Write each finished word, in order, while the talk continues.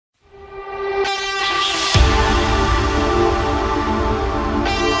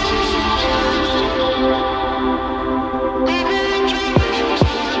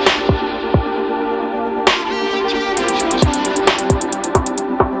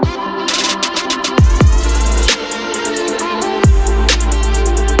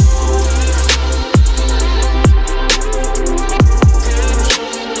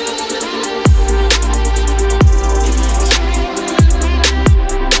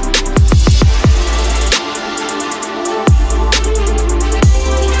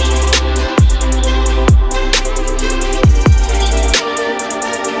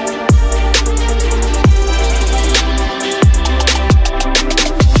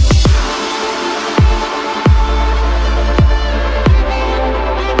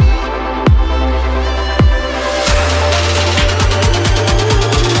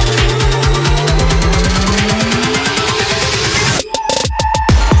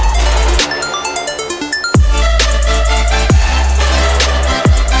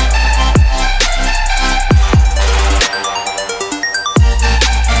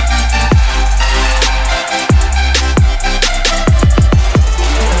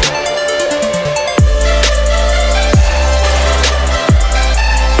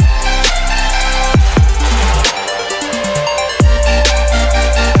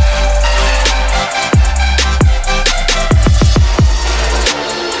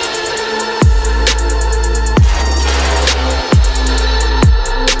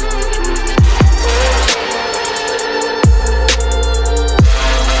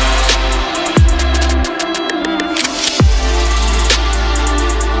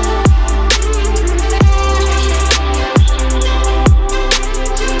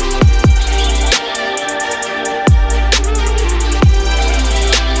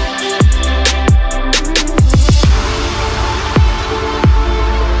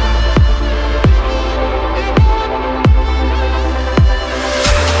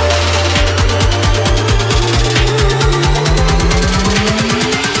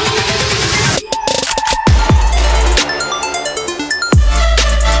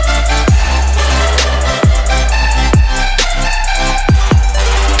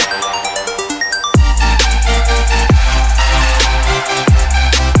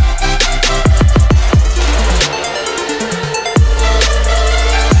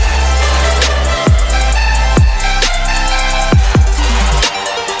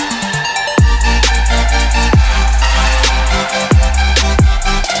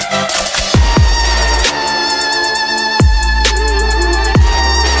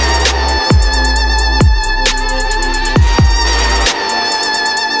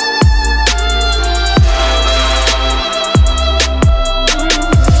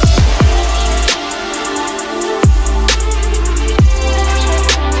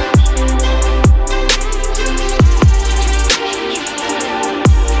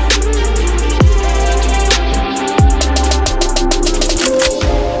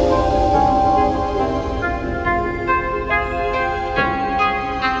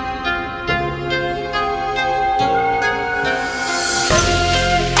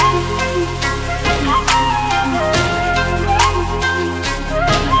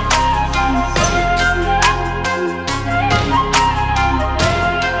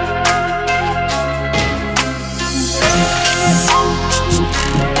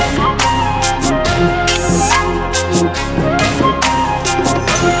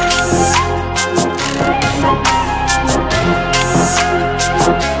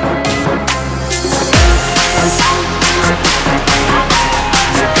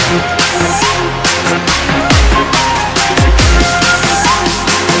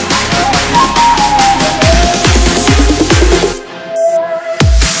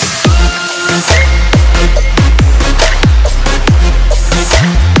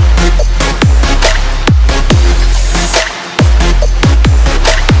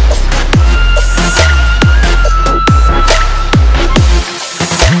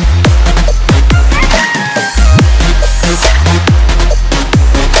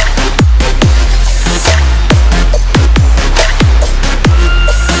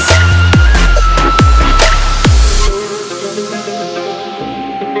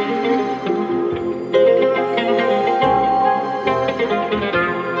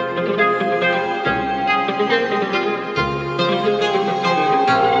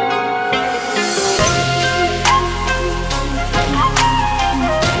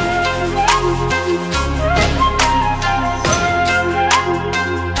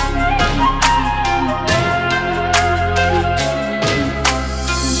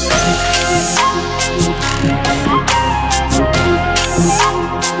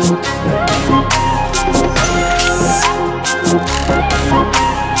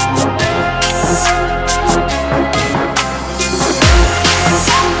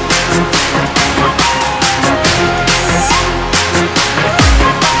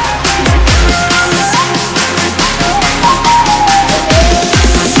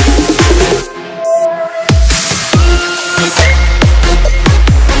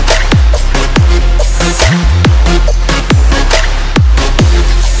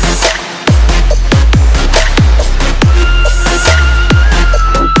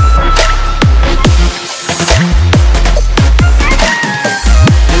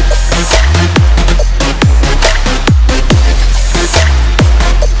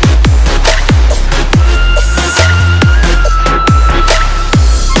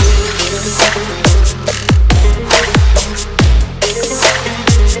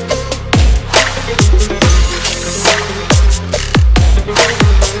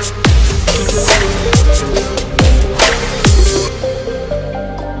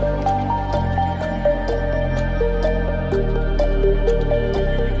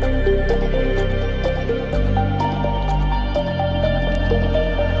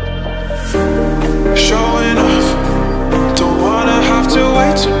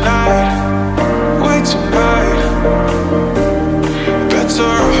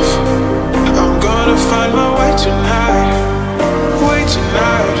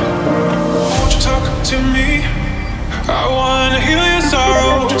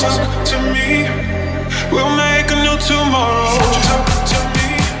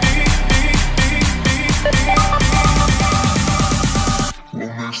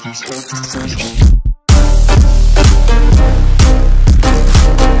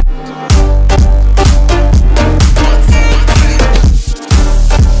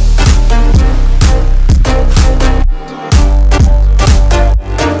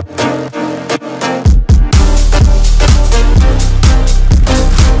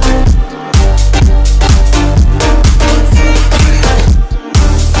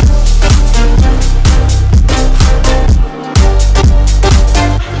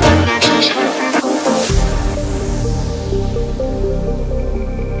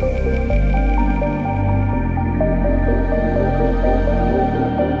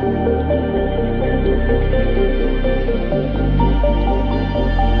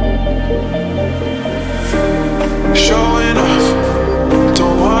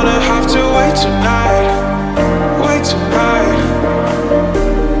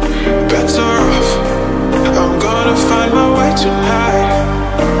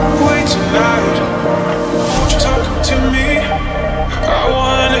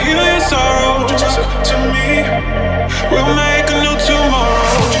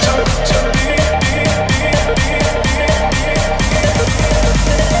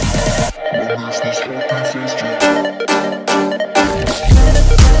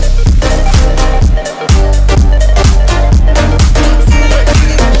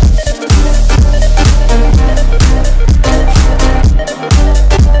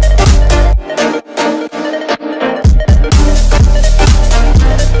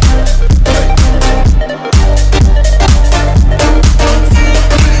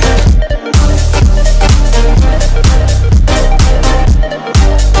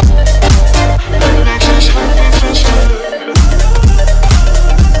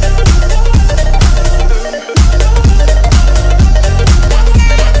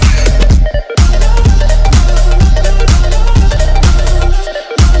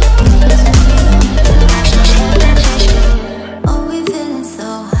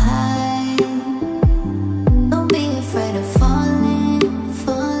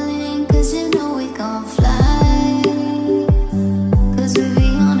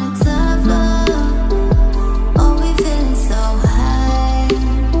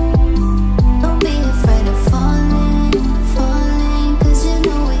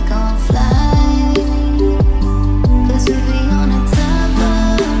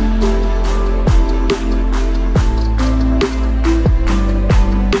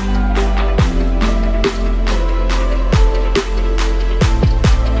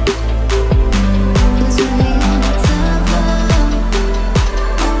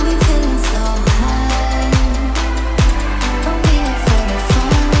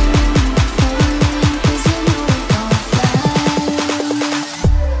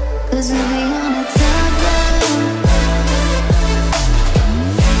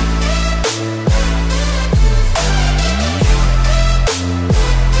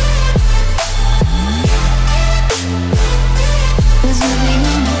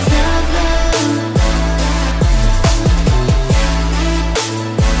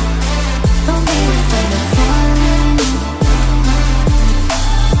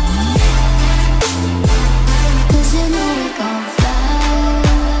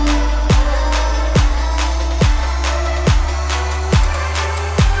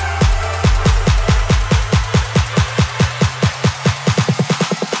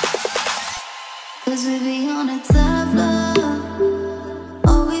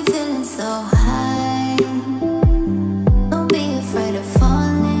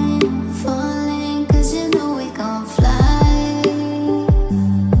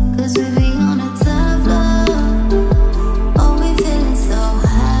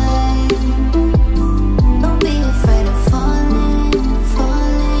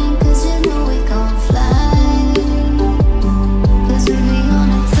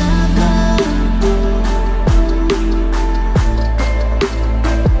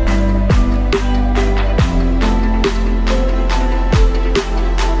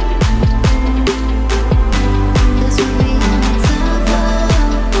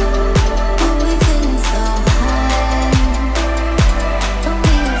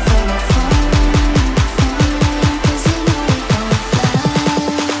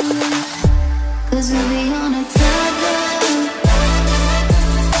we'll be on a tether.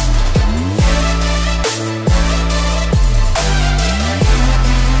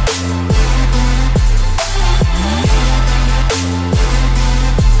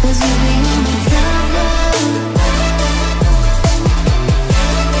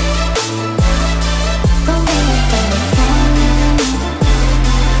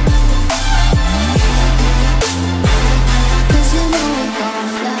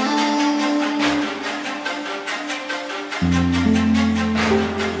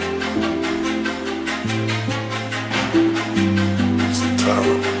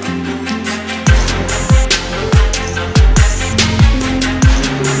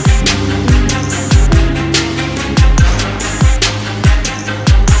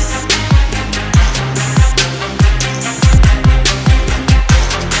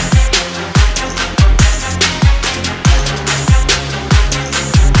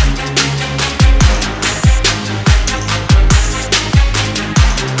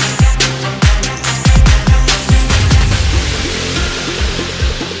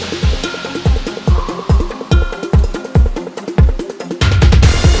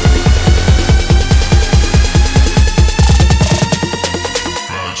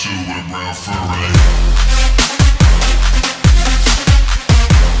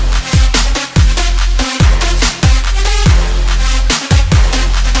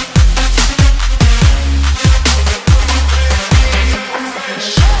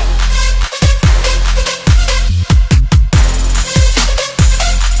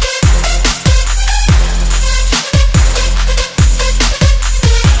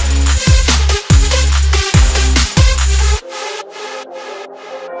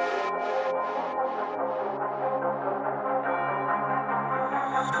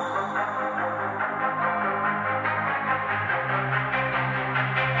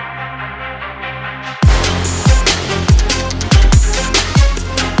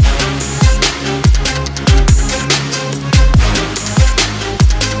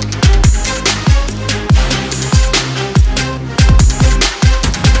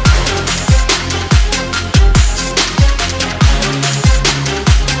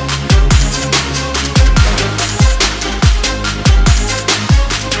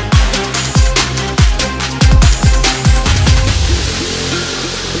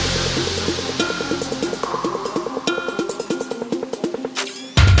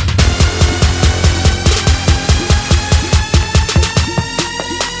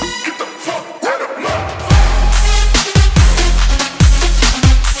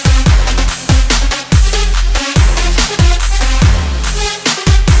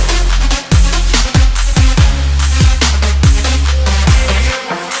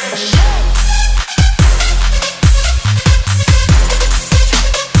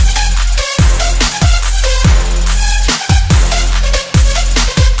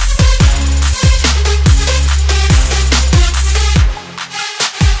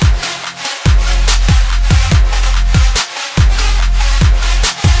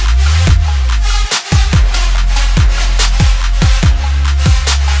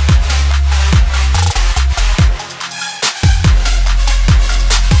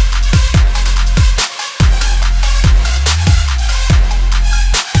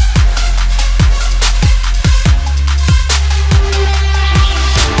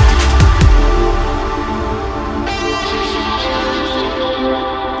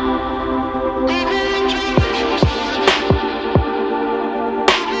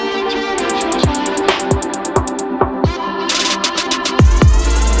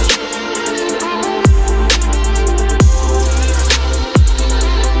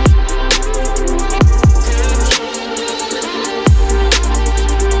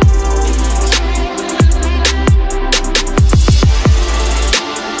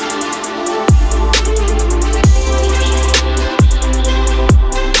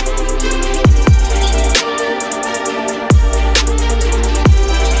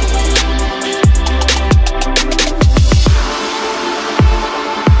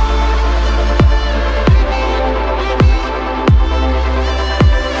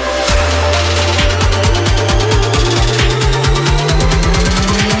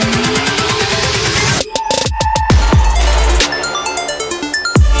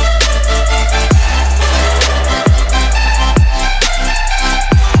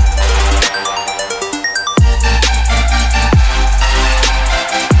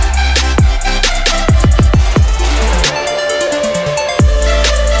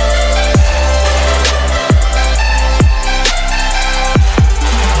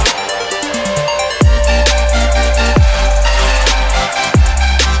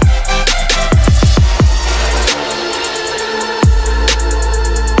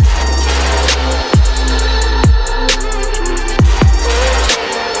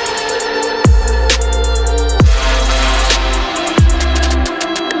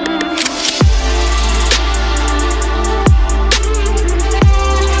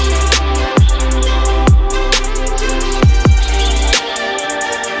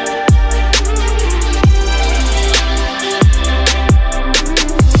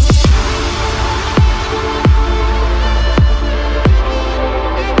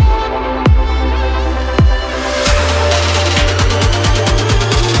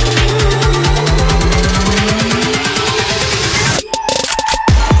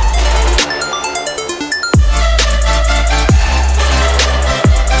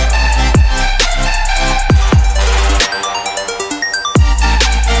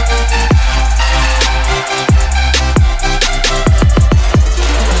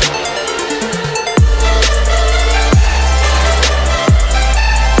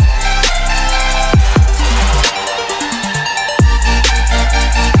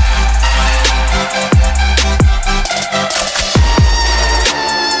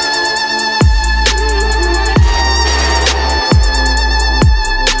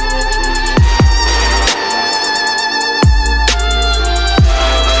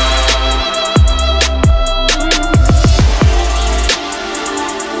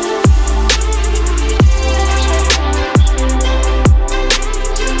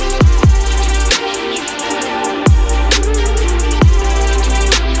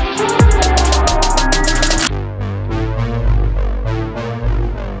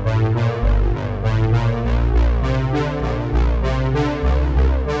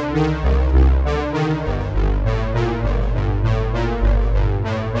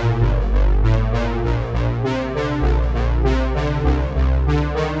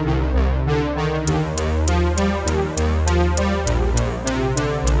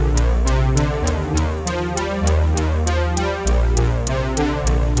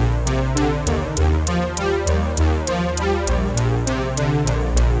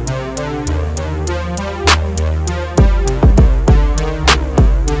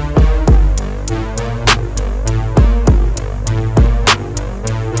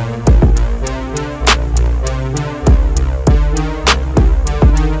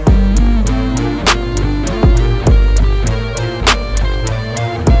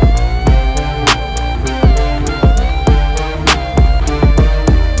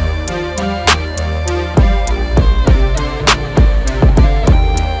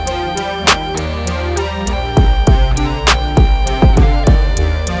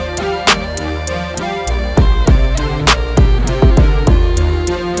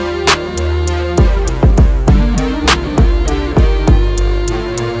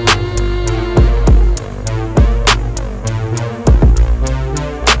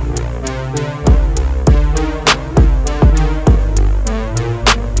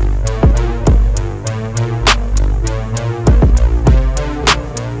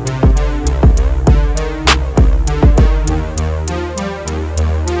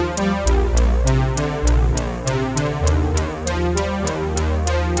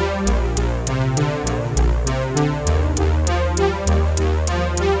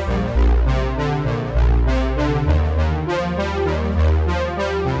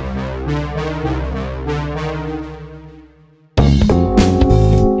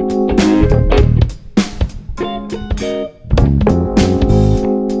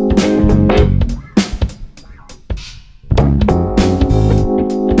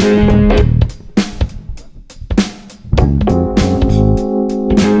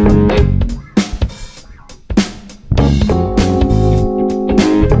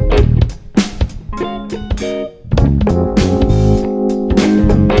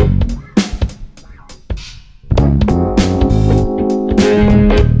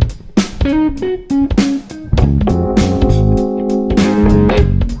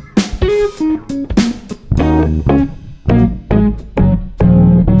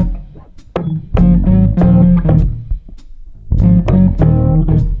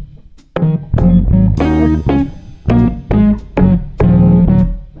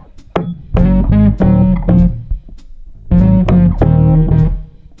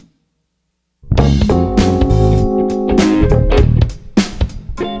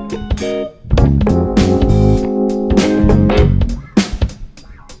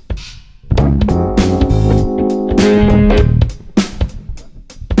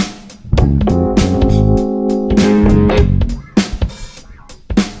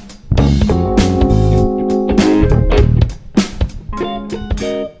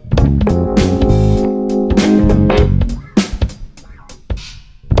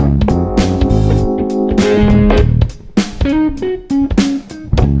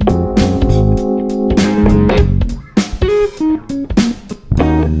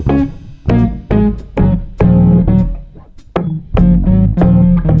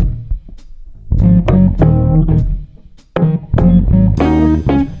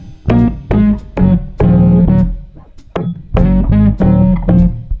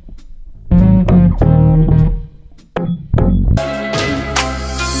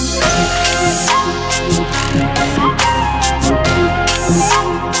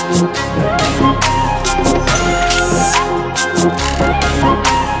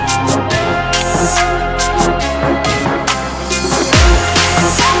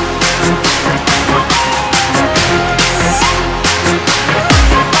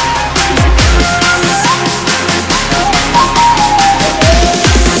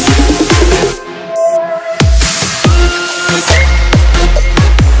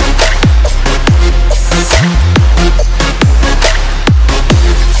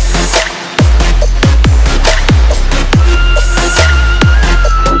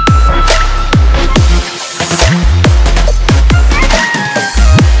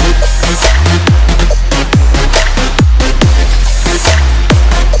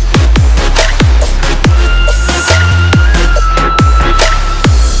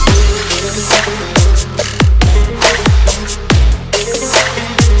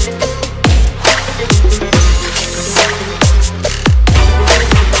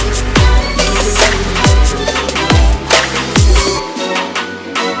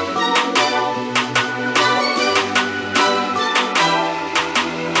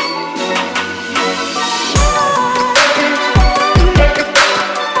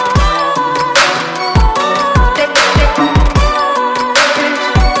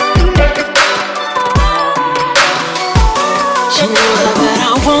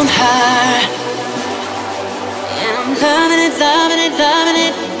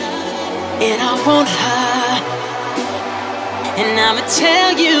 want her. And I'ma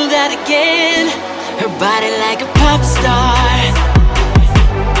tell you that again. Her body like a pop star.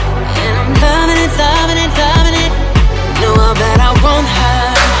 And I'm loving it, loving it, loving it. No, I bet I want her.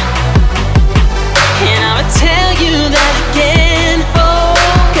 And I'ma tell you that again. Oh,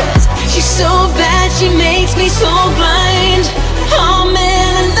 cause she's so bad, she makes me so blind. Oh man,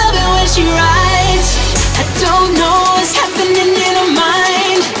 I love it when she writes. I don't know what's happening in her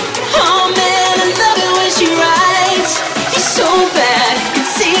mind. Oh man, I love it when she writes. She's so bad, can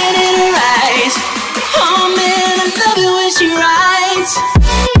see it in her eyes. Oh man, I love it when she writes.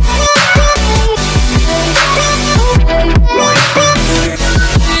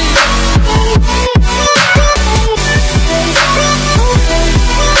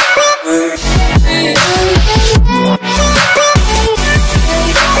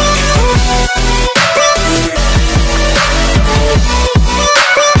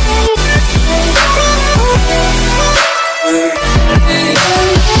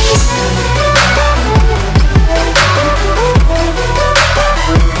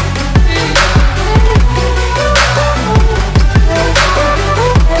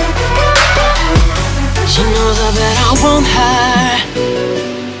 Want her,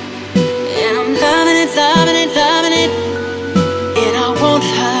 and I'm loving it, loving it, loving it, and I want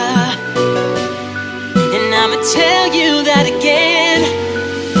her, and I'ma tell you that again.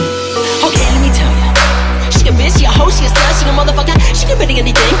 Okay, let me tell you, she a bitch, she a hoe, she a slut, she a motherfucker, she can really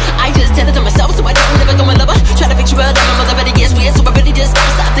anything. I just tell it to myself, so I don't never go and love her. Try to picture her, that my mother better gets weird, so I really just gotta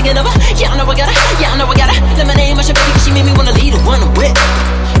stop thinking of her. Yeah, I know I gotta, yeah, I know I gotta. Let my name, I should baby, cause she made me wanna lead the one I'm with,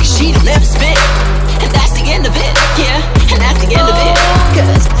 cause she don't never spit. And that's the end of it, yeah, and that's the end of it.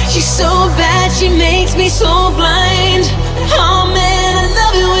 Cause she's so bad, she makes me so blind. Oh man, I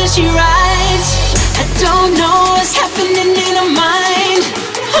love it when she writes. I don't know what's happening in her mind.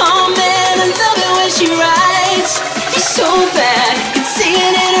 Oh man, I love it when she writes. She's so bad, can see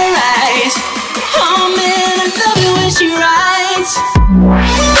it in her eyes. Oh man, I love it when she writes.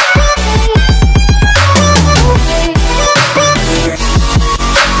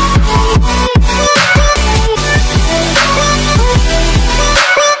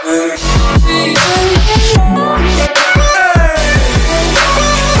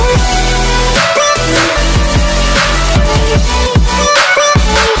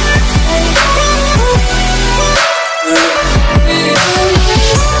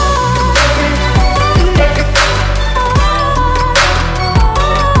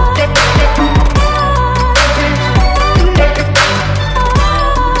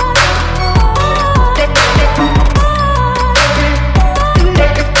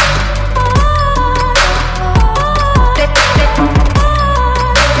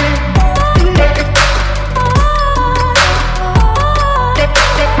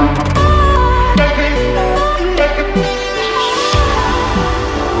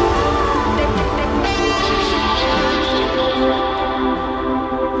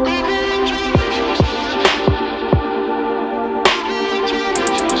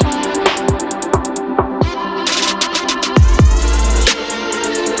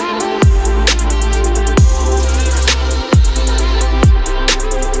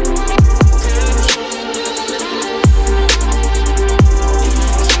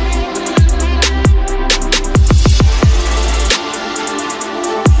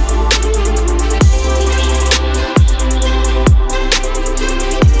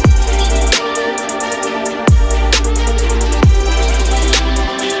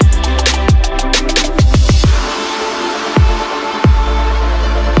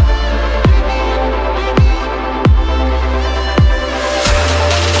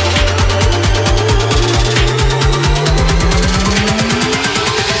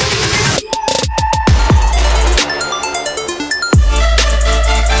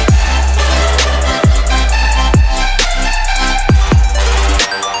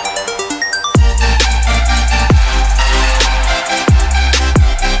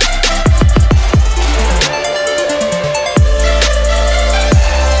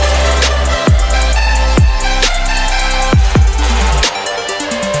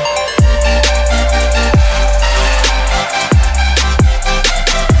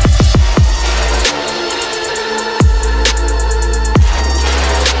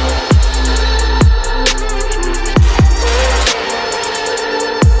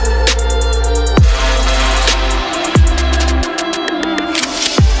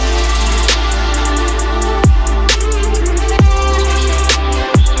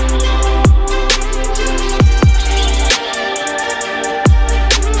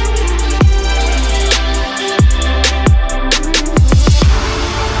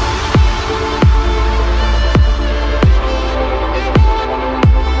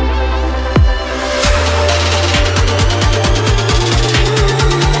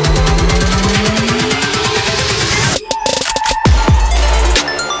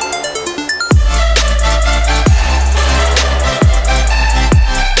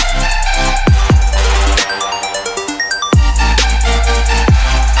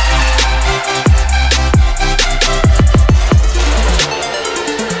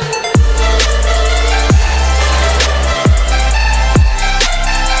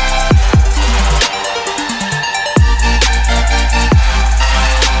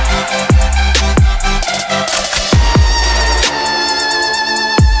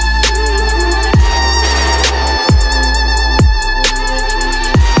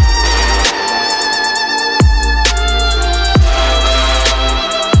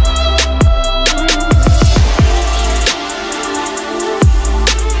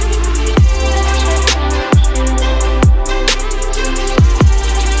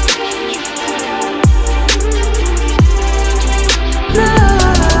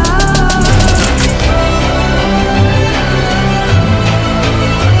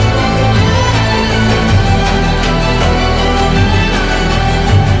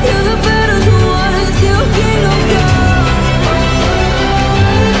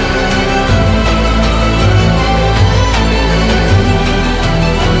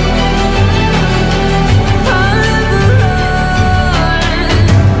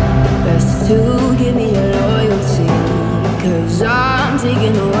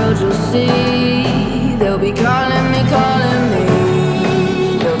 royalty. They'll be calling me, calling me.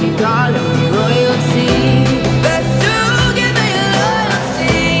 They'll be calling me royalty. Best to give me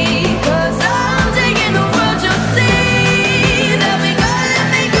loyalty, 'cause I'm taking the world, you'll see. They'll be calling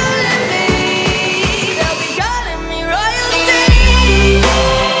me, calling me. They'll be calling me royalty.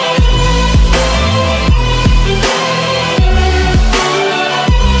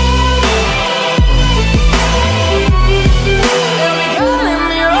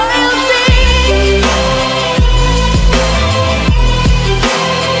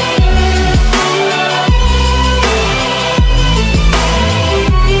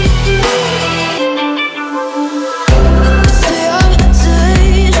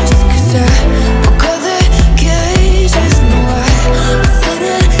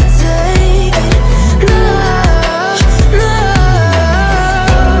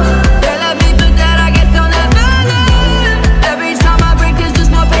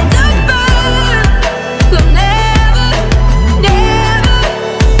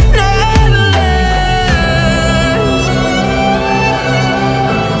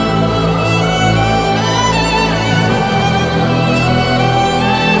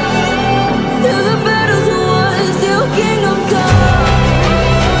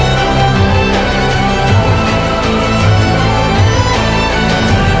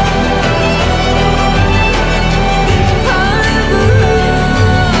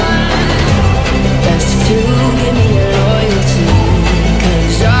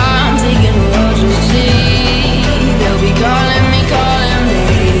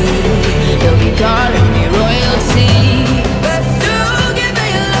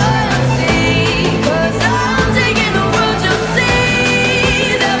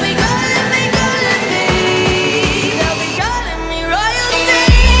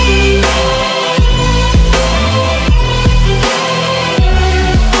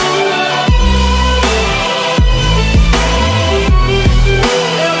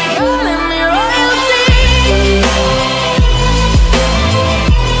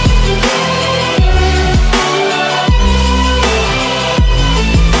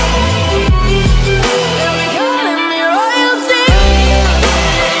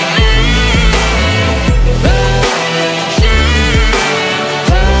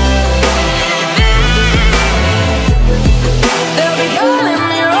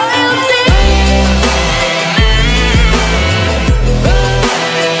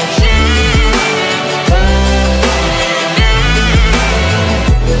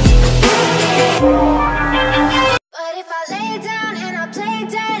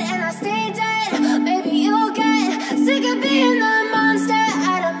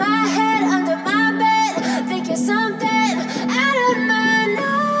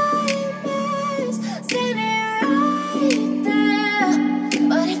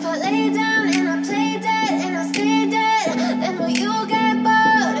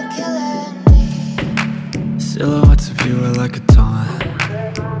 Silhouettes of you are like a taunt.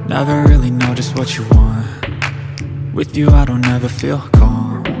 Never really know just what you want. With you I don't ever feel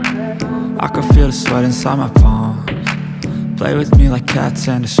calm. I can feel the sweat inside my palms. Play with me like cats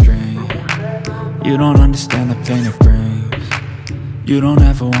and a string. You don't understand the pain it brings. You don't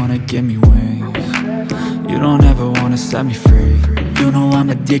ever wanna give me wings. You don't ever wanna set me free. You know I'm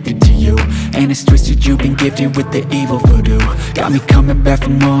addicted to you, and it's twisted, you've been gifted with the evil voodoo. Got me coming back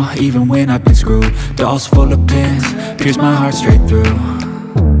for more, even when I've been screwed. Dolls full of pins, pierce my heart straight through.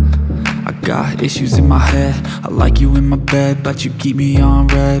 I got issues in my head, I like you in my bed, but you keep me on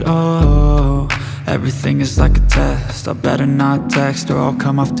red. Oh, everything is like a test. I better not text or I'll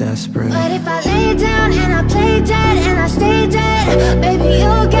come off desperate. But if I lay down and I play dead and I stay dead, baby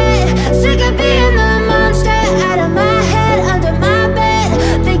you'll get sick of being the monster out of my head, under my bed.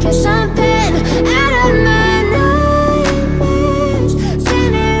 Think you're something out of my nightmares,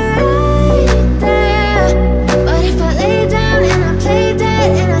 standing right there. But if I lay down and I play dead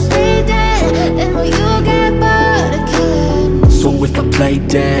and I stay dead, then will you get bored of killing me? So if I play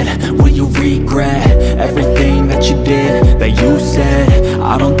dead, will you regret everything that you did, that you said?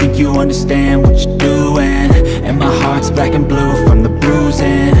 I don't think you understand what you're doing, and my heart's black and blue from the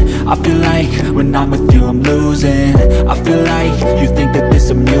bruising. I feel like when I'm with you I'm losing. I feel like you think that this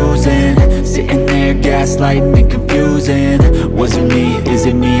amusing, sitting there gaslighting and confusing. Was it me? Is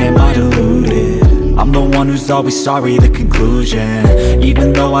it me? Am I deluded? I'm the one who's always sorry, the conclusion,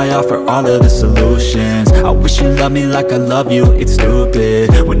 even though I offer all of the solutions. I wish you loved me like I love you, it's stupid.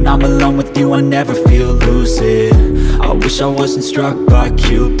 When I'm alone with you I never feel lucid. I wish I wasn't struck by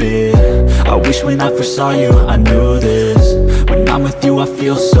Cupid. I wish when I first saw you I knew this. When I'm with you I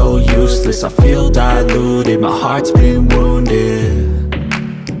feel so useless, I feel diluted, my heart's been wounded.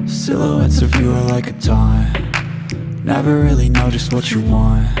 Silhouettes of you are like a taunt. Never really know just what you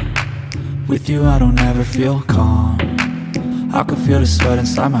want. With you I don't ever feel calm. I can feel the sweat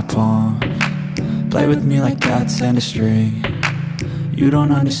inside my palm. Play with me like cats and a string. You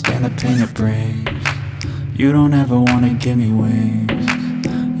don't understand the pain it brings. You don't ever wanna give me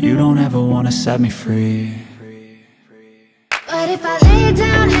wings. You don't ever wanna set me free. But if I lay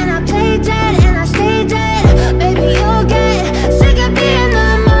down and I play dead and I stay dead, baby you'll get sick of being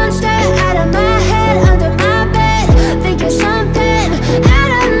the monster out of my head, under my bed, thinking something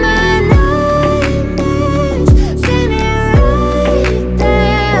out of my nightmares. See me right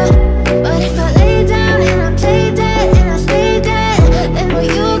there. But if I lay down and I play dead and I stay dead, then will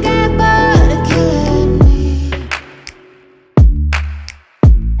you get bored of killing me?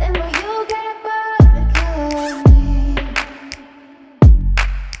 Then will you get bored of killing me?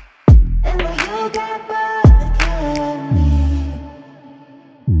 And will you get bored of killing me?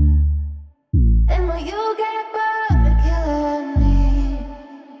 And will you get bored of killing me?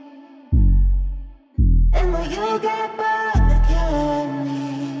 And will you get bored of killing me?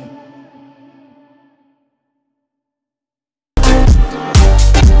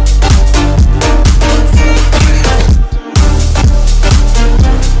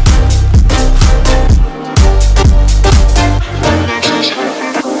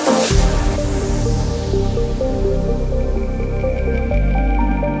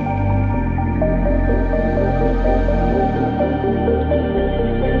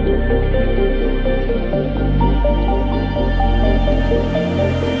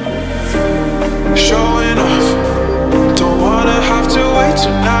 Showing off, don't wanna have to wait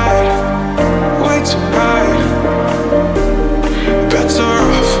tonight. Better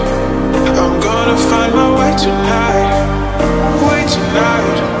off, I'm gonna find my way tonight. Won't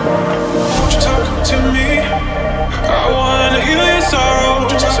you talk to me? I wanna heal your sorrow.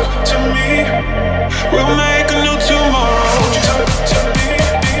 Won't you talk to me? We'll make a new tomorrow. Won't you talk to me?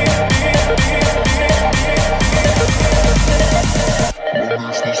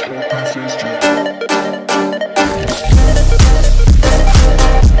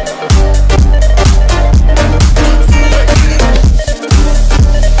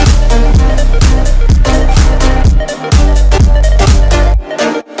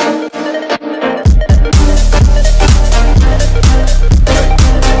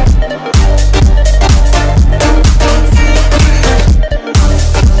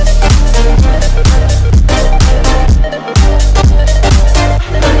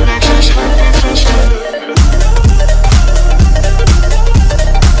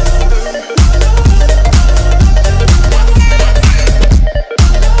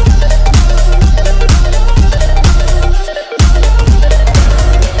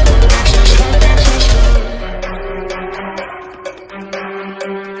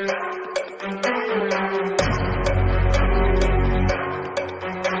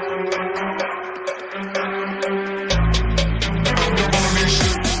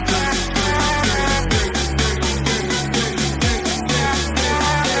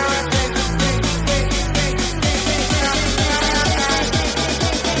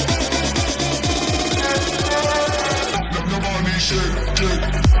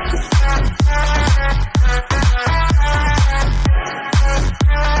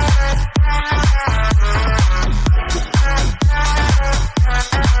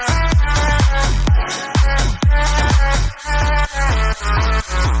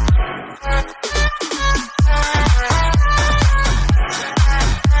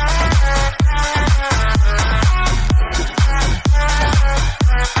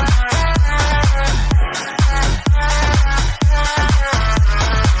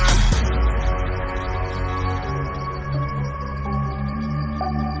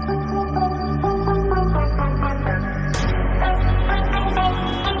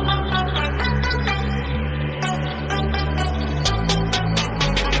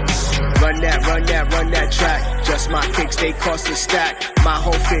 Run that track. Just my kicks, they cost a stack. My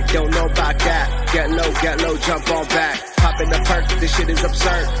whole fit, don't know about that. Get low, jump on back. Pop in the perk, this shit is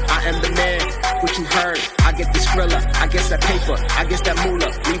absurd. I am the man, what you heard. I get this thriller, I guess that paper, I guess that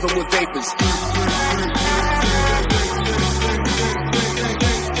moolah. Leave 'em with vapors.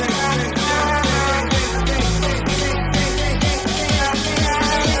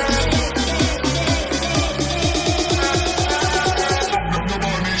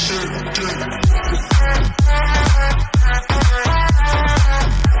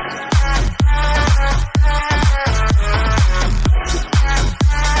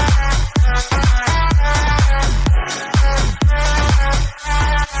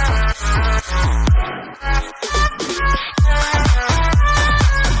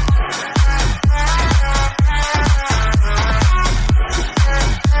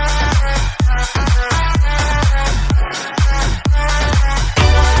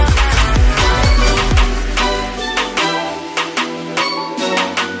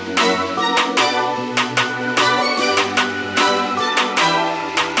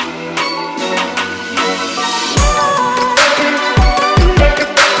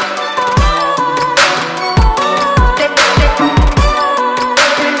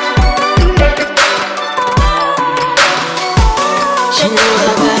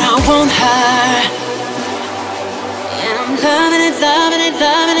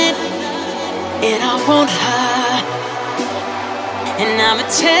 and I want her. And I'ma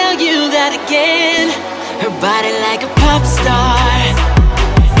tell you that again. Her body like a pop star,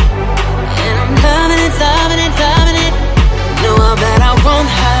 and I'm loving it, loving it, loving it. No, I bet I want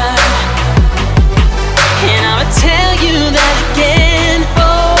her. And I'ma tell you that again.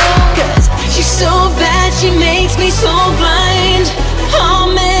 Oh, cause she's so bad, she makes me so blind. Oh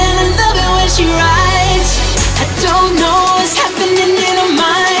man, I love it when she rides. I don't know what's happening in her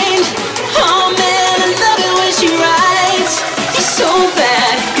mind. Oh man, I love it when she rides. She's so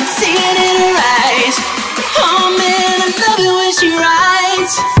bad, can see it in her eyes. Oh man, I love it when she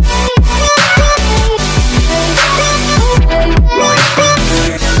rides.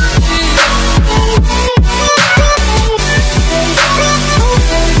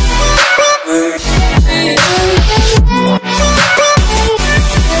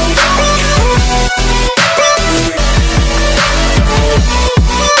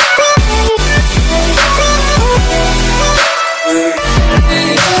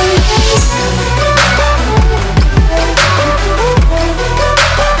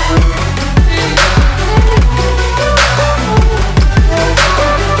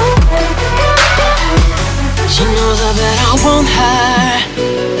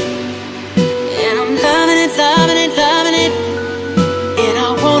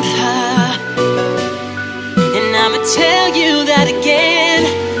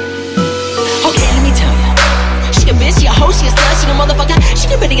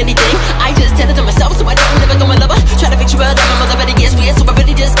 Anything. I just tell it to myself, so I don't never go and love her. Try to picture her, that my mother, but it gets weird, so I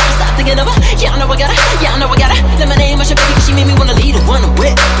really just gotta stop thinking of her. Yeah, I know I gotta, yeah, I know I gotta. Let my name on your baby, cause she made me wanna lead her, wanna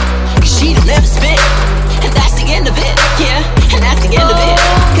whip. Cause she don't never spit, and that's the end of it, yeah, and that's the end of it.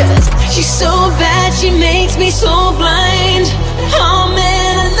 Cause she's so bad, she makes me so blind. Oh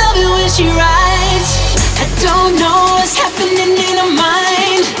man, I love it when she rides. I don't know what's happening in her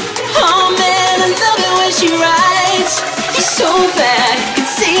mind. Oh man, I love it when she rides. She's so bad, can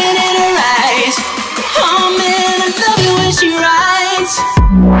see it in her eyes. Oh man, I love it when she rides.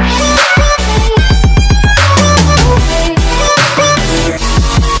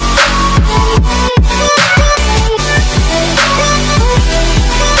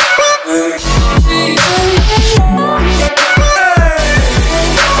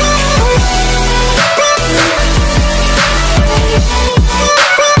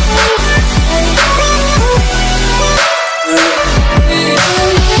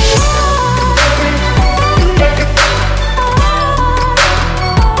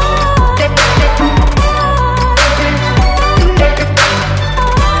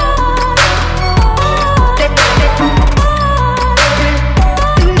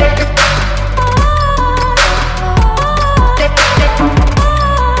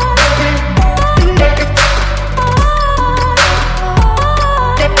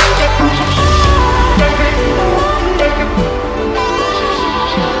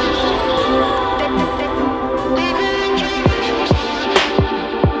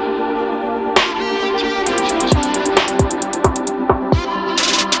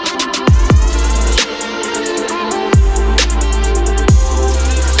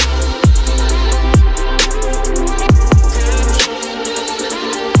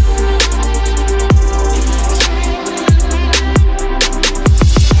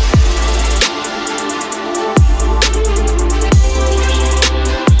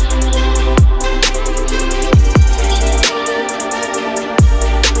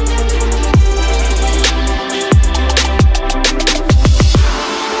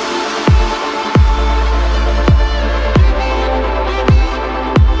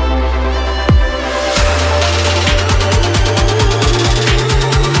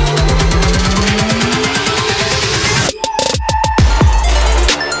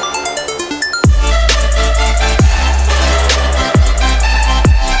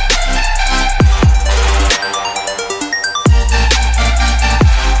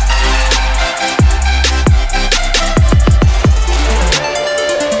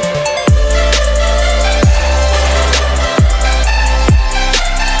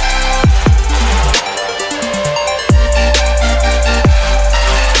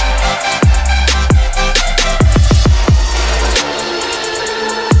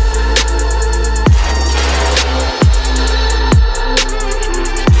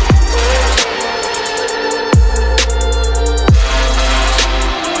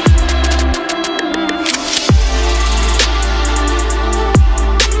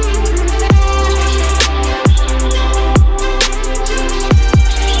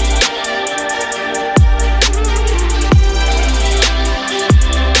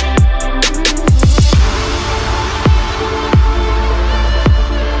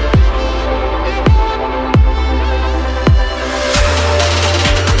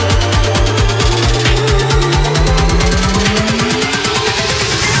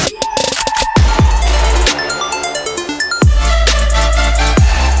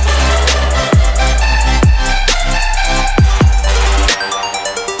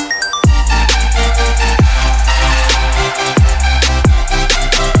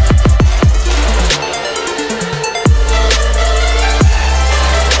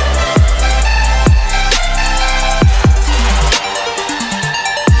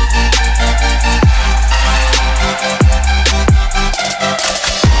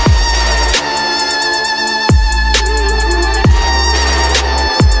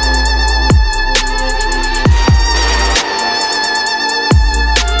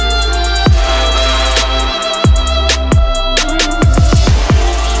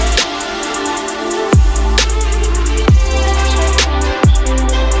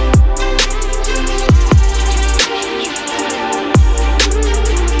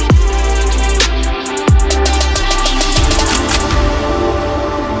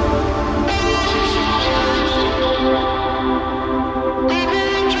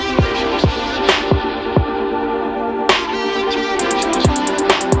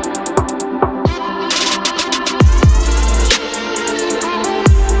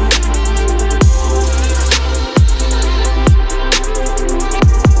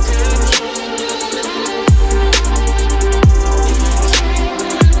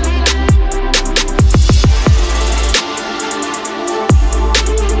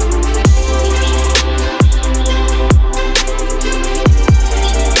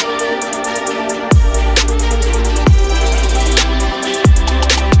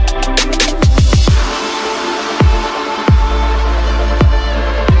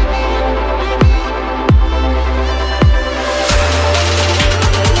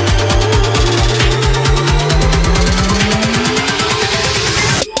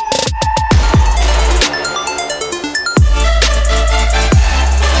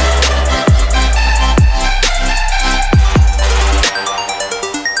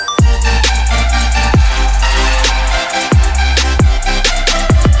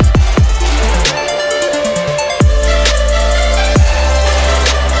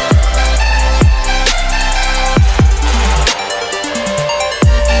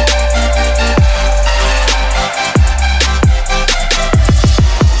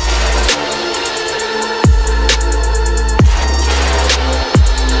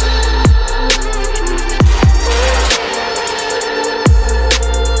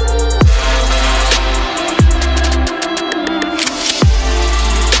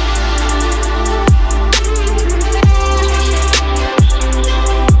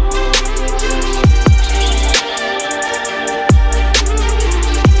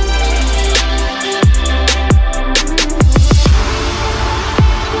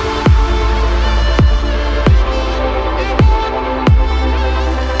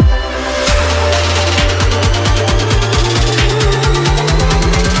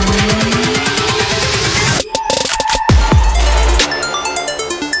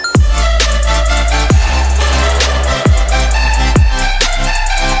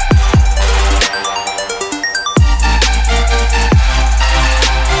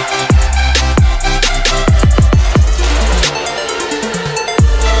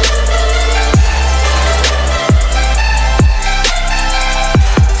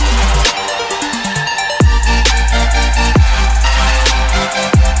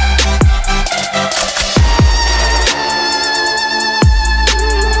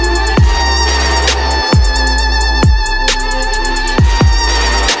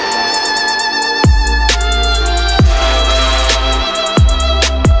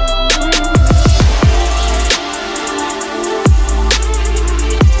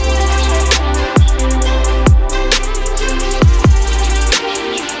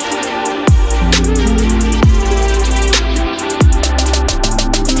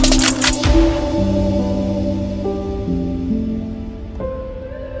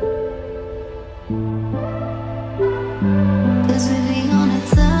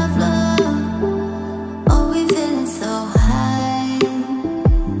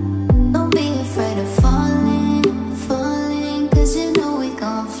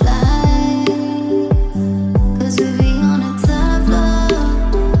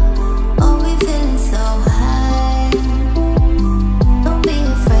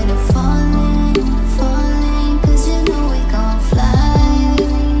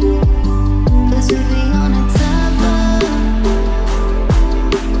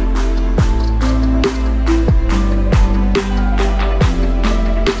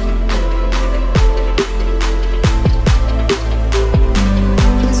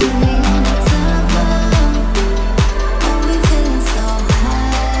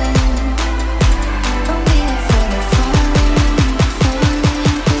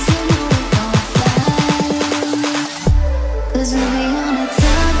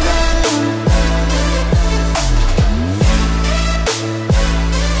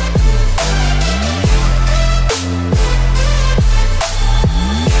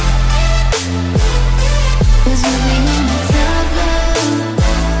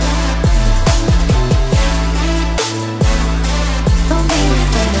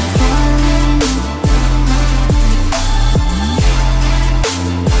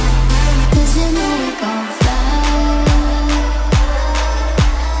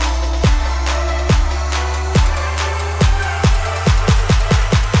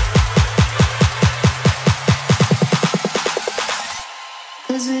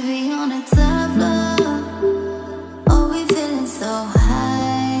 'Cause we be on a top floor. Oh, we feeling so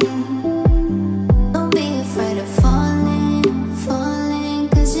high. Don't be afraid of falling, falling,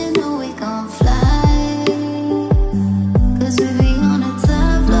 'cause you know we gon' fly. 'Cause we be on a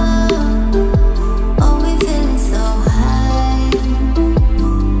top floor. Oh, we feeling so high.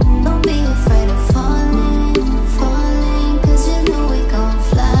 Don't be afraid of falling, falling, 'cause you know we gon'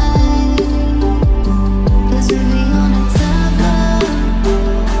 fly. 'Cause we be on a top floor.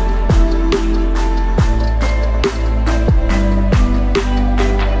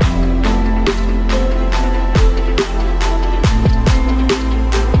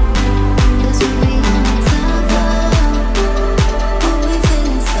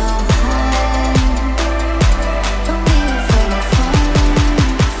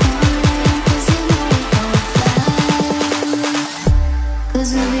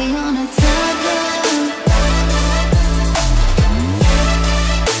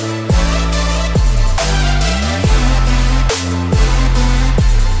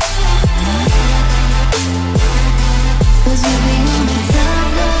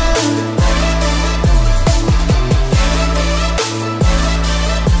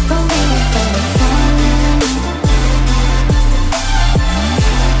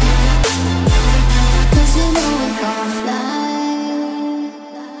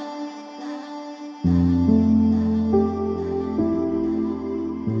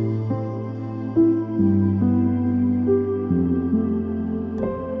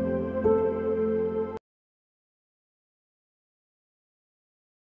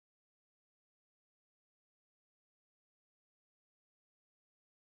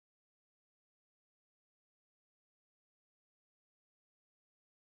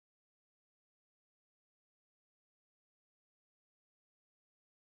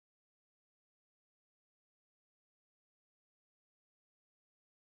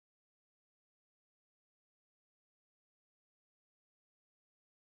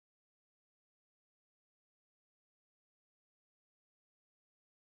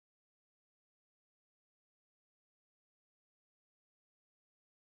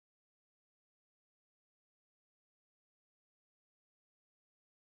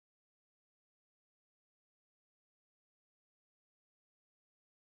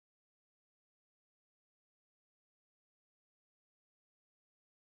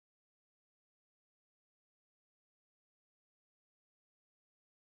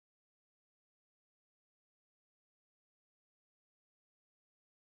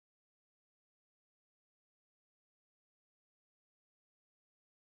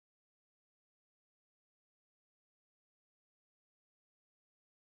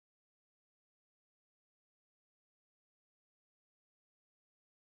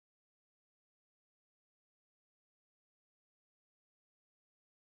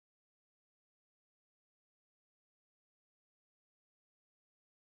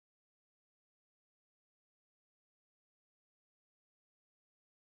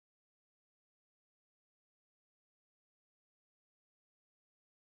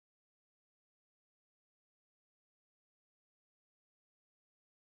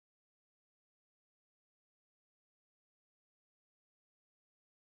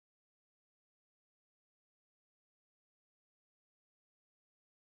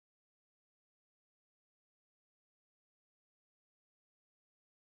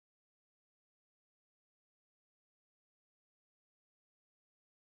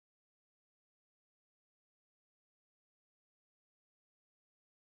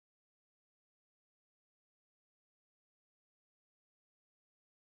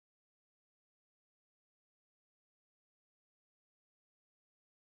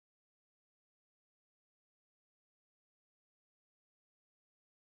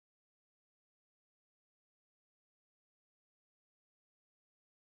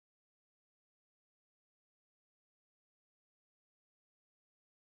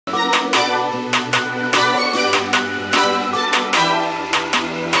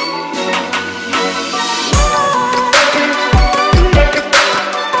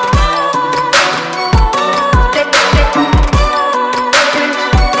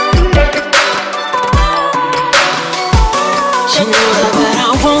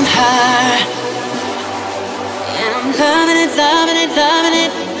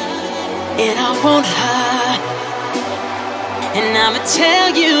 and I won't lie. And I'ma tell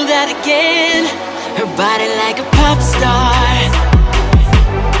you that again. Her body like a pop star,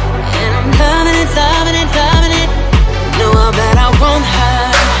 and I'm loving it, loving it, loving it. No, I bet I won't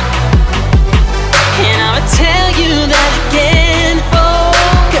hide. And I'ma tell you that again. Oh,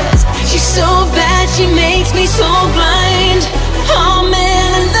 'cause she's so bad, she makes me so blind. Oh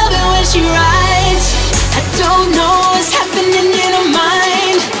man,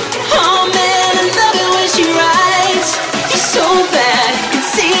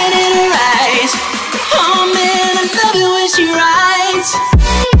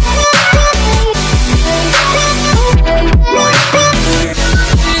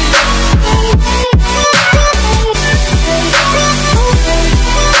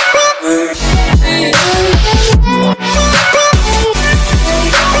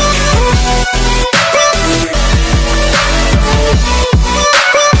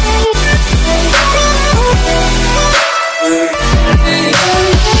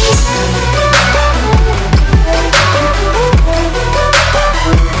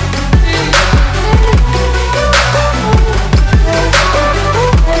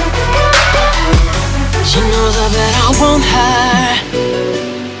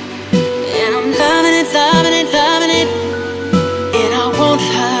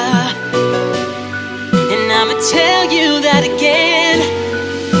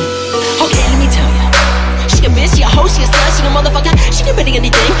 you ready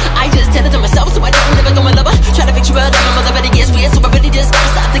anything? I just tell it to myself so I don't ever go and love her. Try to picture her, that my mother better gets weird, so I really just gotta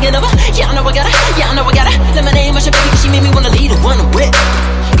stop thinking of her. Yeah, I know I gotta, yeah, I know I gotta lemonade my baby, cause she made me wanna lead her, wanna whip.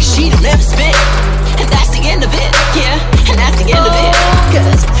 Cause she don't ever spit, and that's the end of it, yeah, and that's the end of it.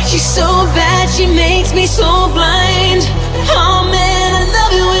 Cause she's so bad, she makes me so blind. Oh man, I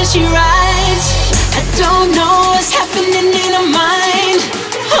love it when she rides. I don't know what's happening in her mind.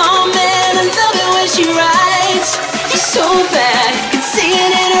 Oh man, I love it when she rides. She's so bad, can see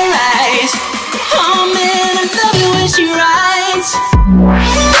it in her eyes. Oh man, I love it when she rides.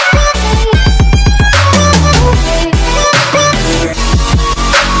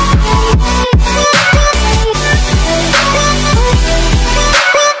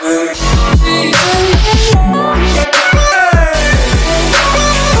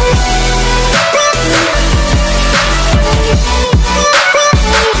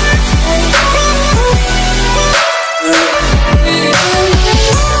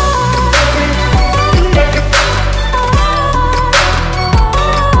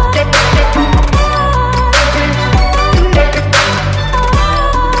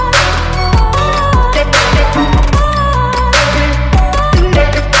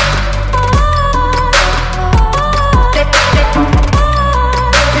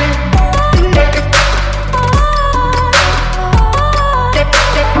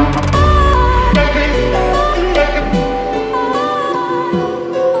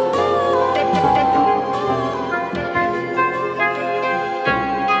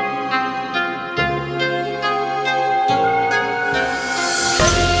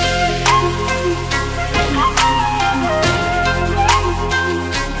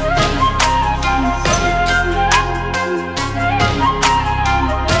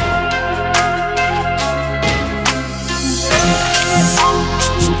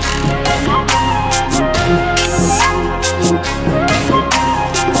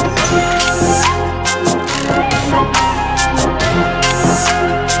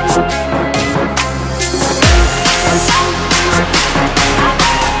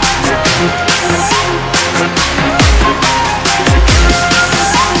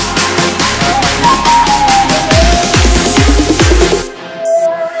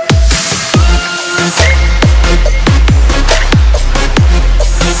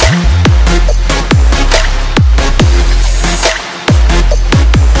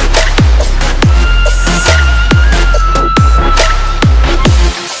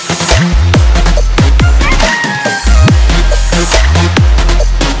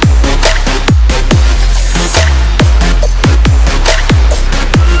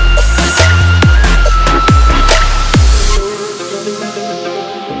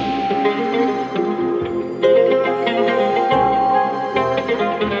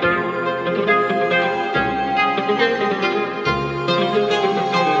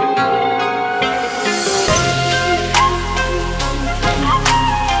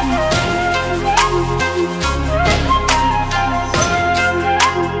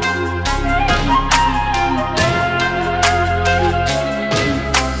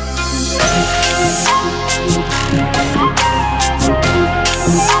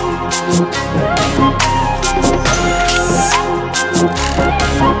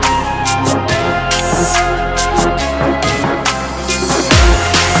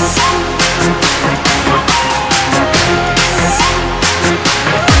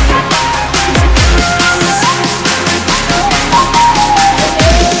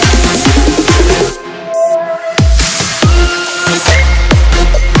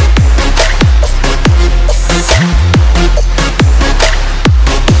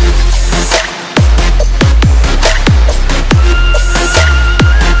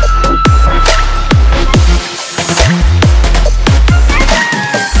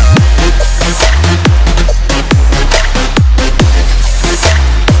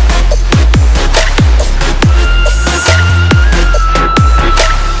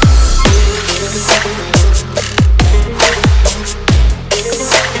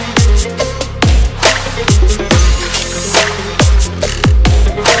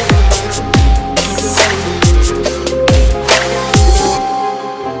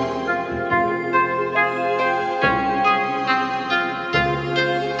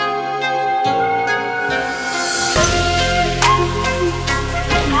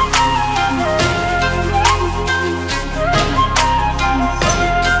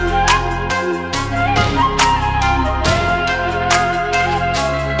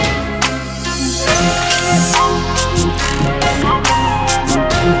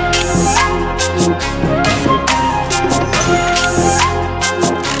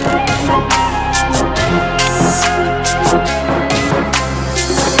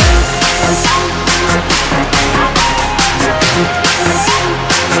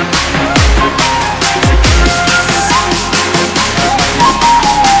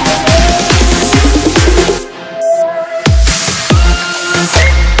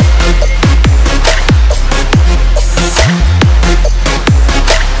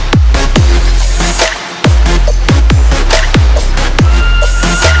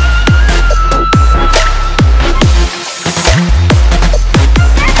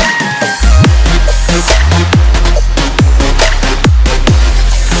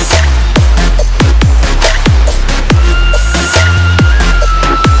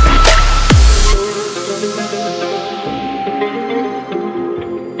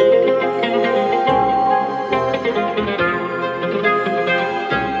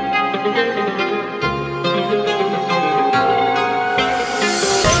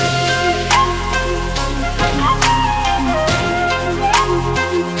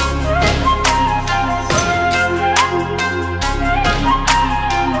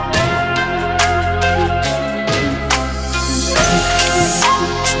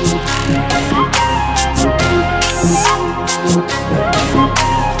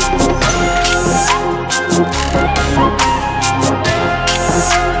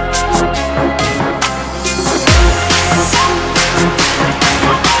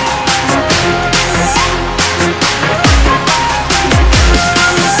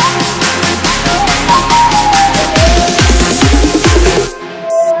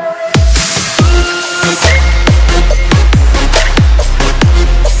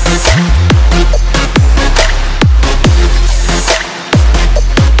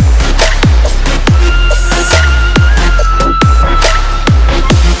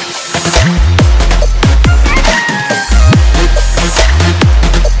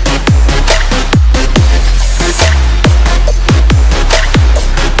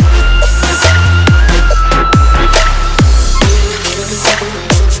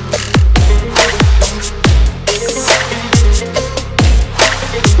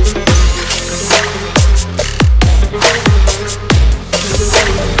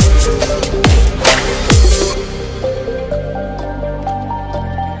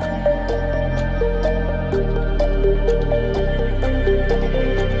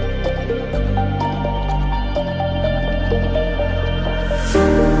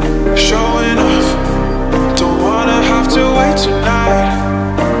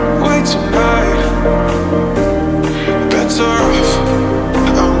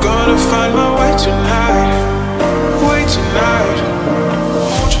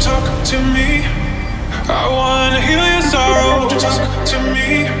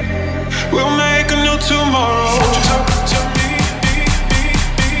 We'll make a new tomorrow. Won't you talk to me?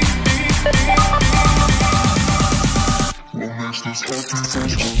 What makes this happy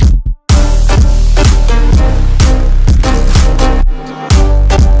face?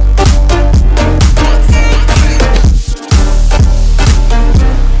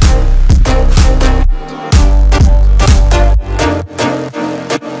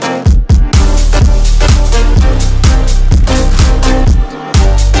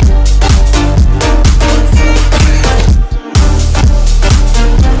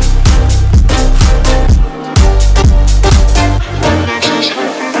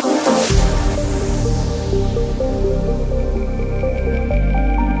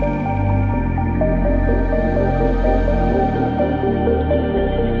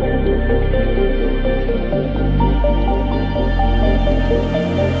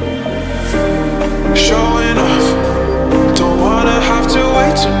 Showing off, don't wanna have to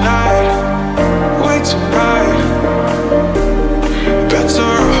wait tonight. Wait tonight. Better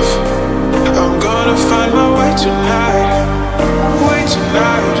off, I'm gonna find my way tonight. Wait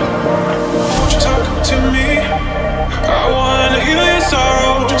tonight. Won't you talk to me? I wanna heal your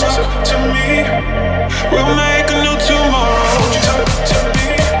sorrow. Won't you talk to me? We'll make a new tomorrow. Won't you talk to me?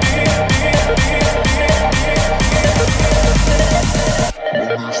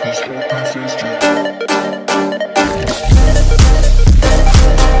 What makes this happy face do?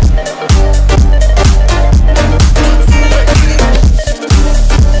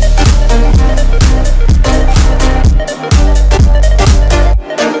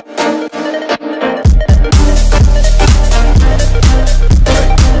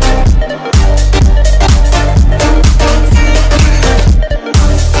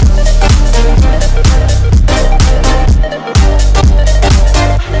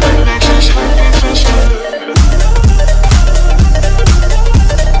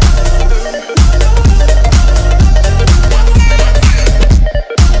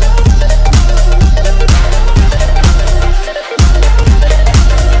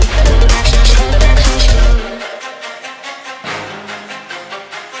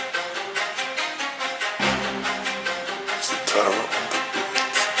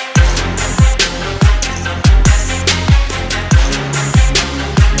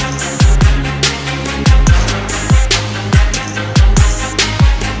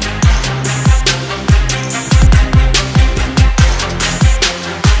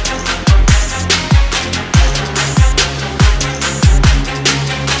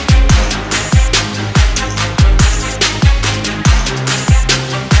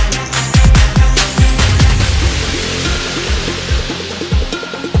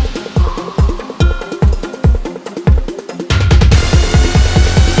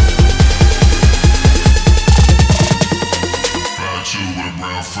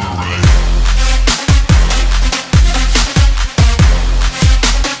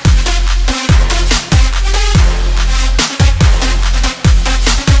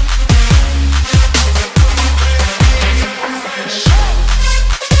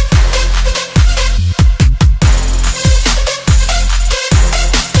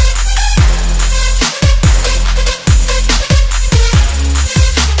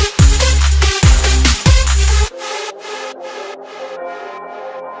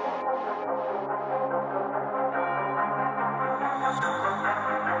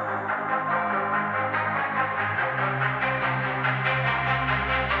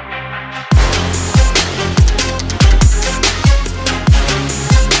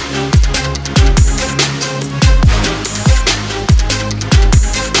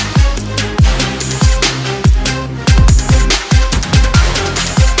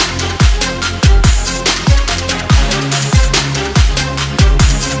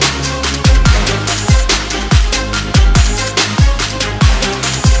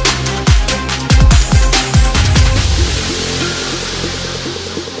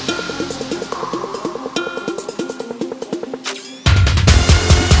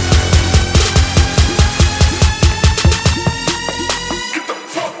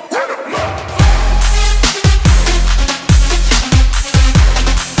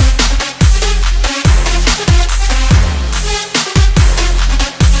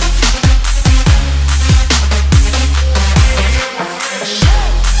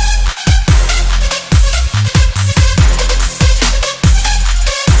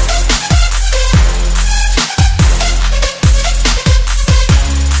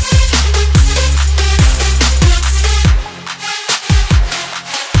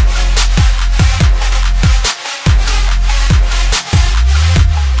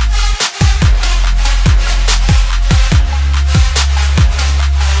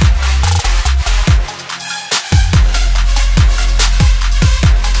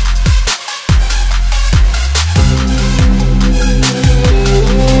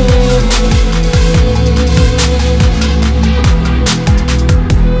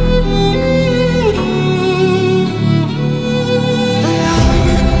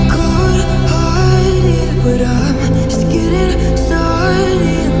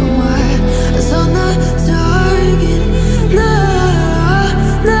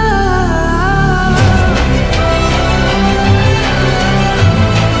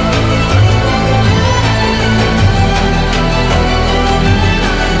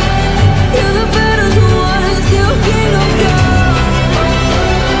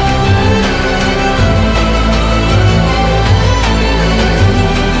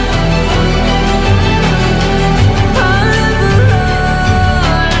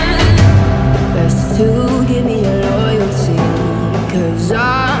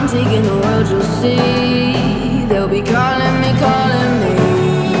 I'm taking the world, you'll see. They'll be calling me, calling me.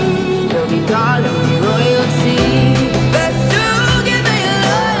 They'll be calling me royalty. Best to give me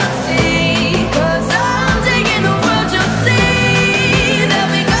loyalty, 'cause I'm taking the world, you'll see.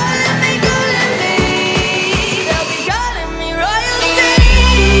 They'll be calling me, calling me. They'll be calling me royalty.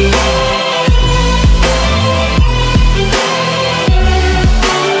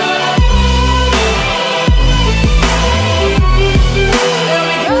 They'll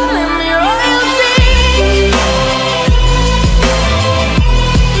be calling me royalty.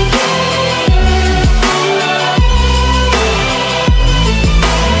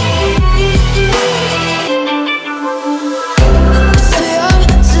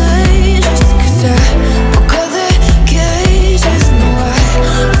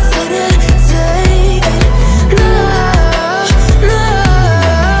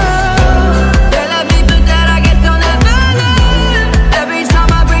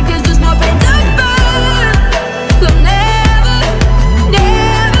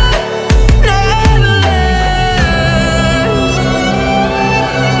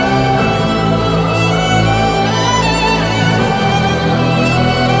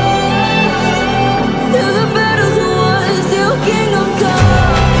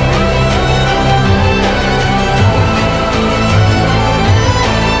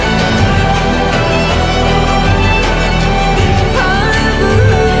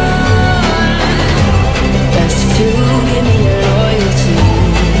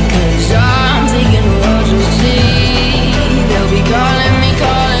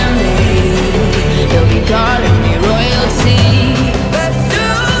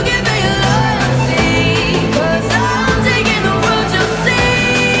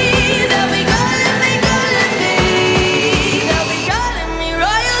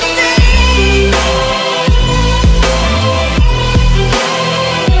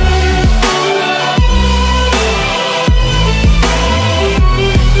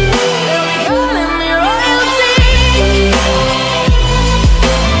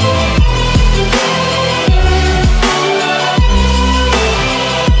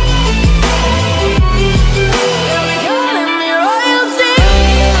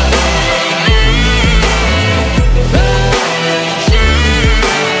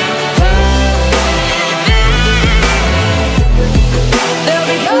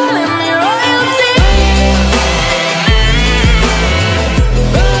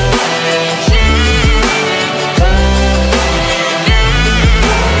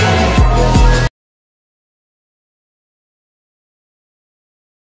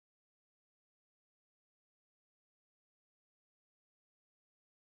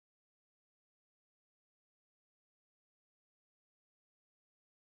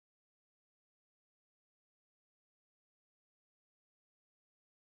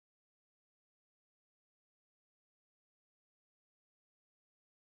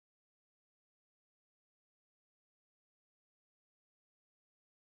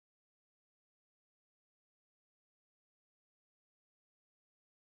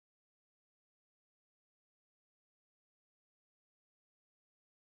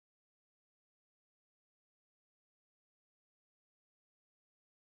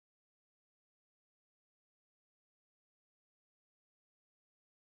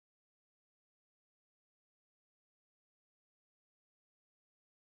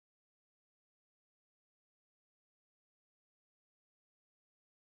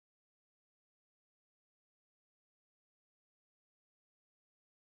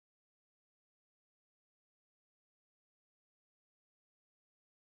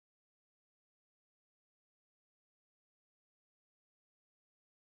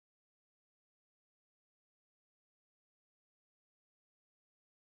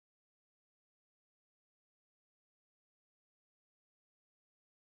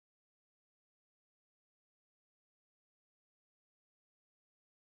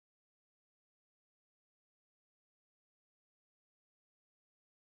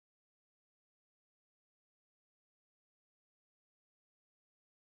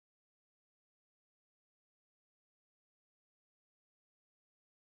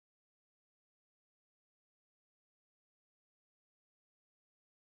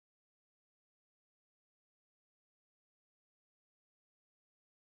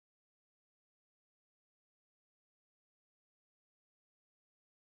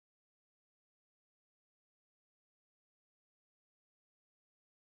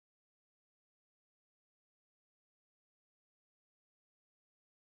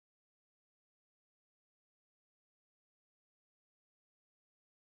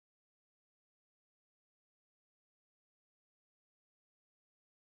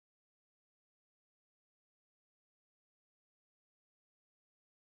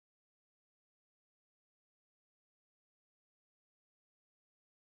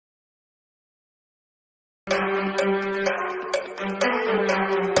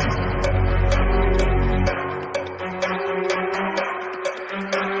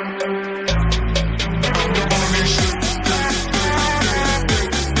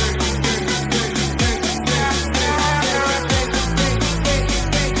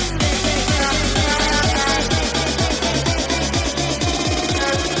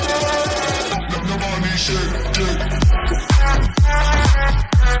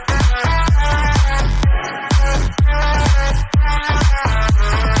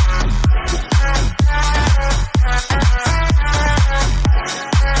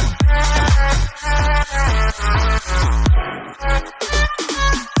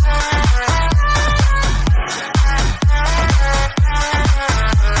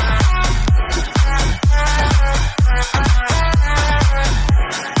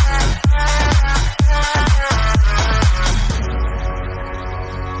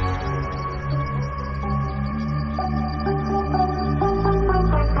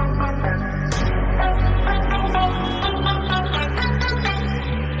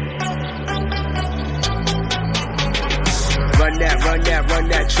 Run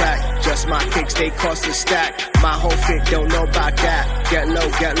that track. Just my kicks, they cost a stack. My whole fit, don't know about that. Get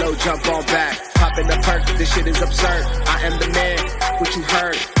low, jump on back. Pop in the perk, this shit is absurd. I am the man, what you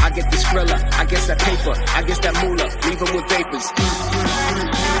heard. I get this thriller, I guess that paper, I guess that moolah. Leave them with vapors.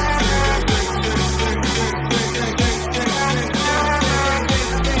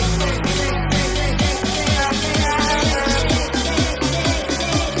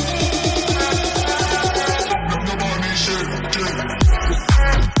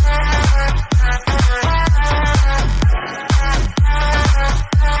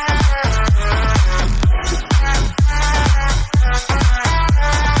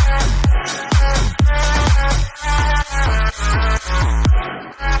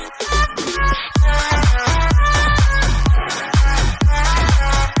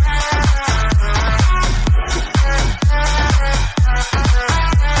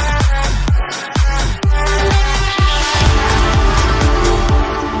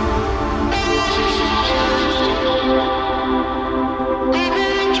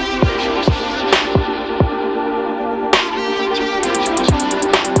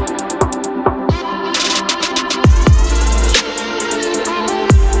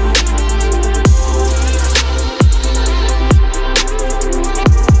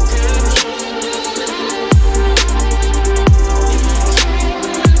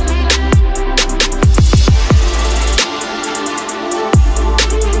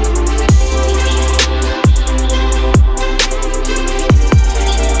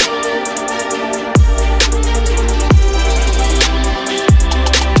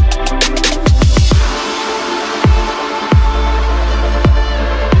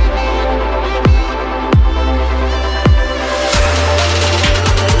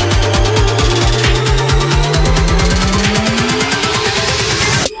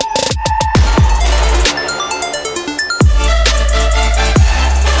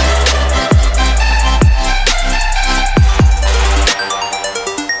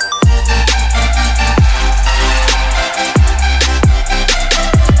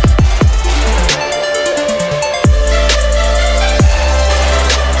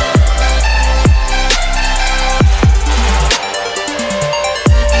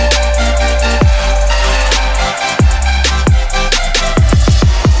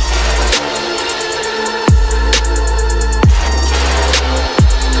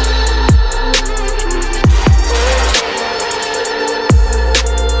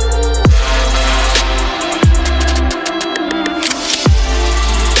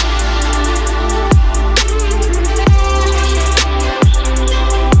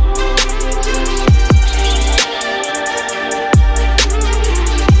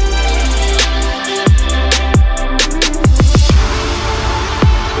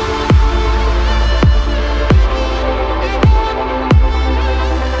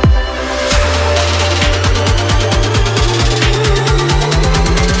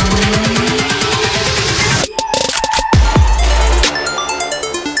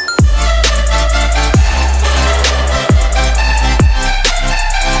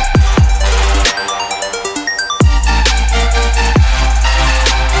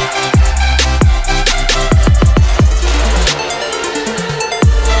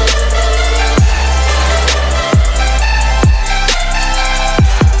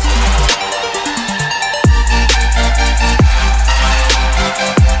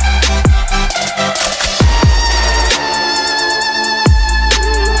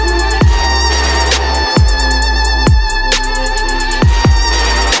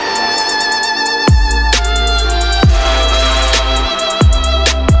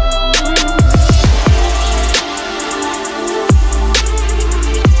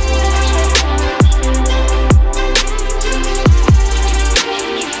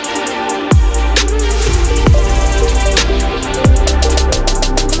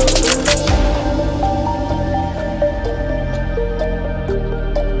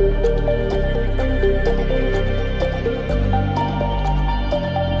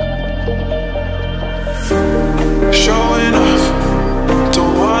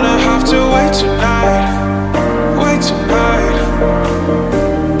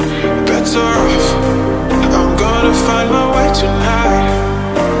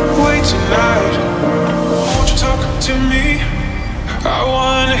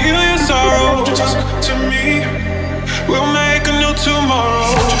 Talk to me. We'll make a new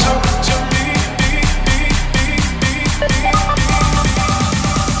tomorrow. Talk to me.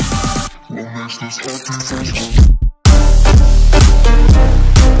 What makes this happen?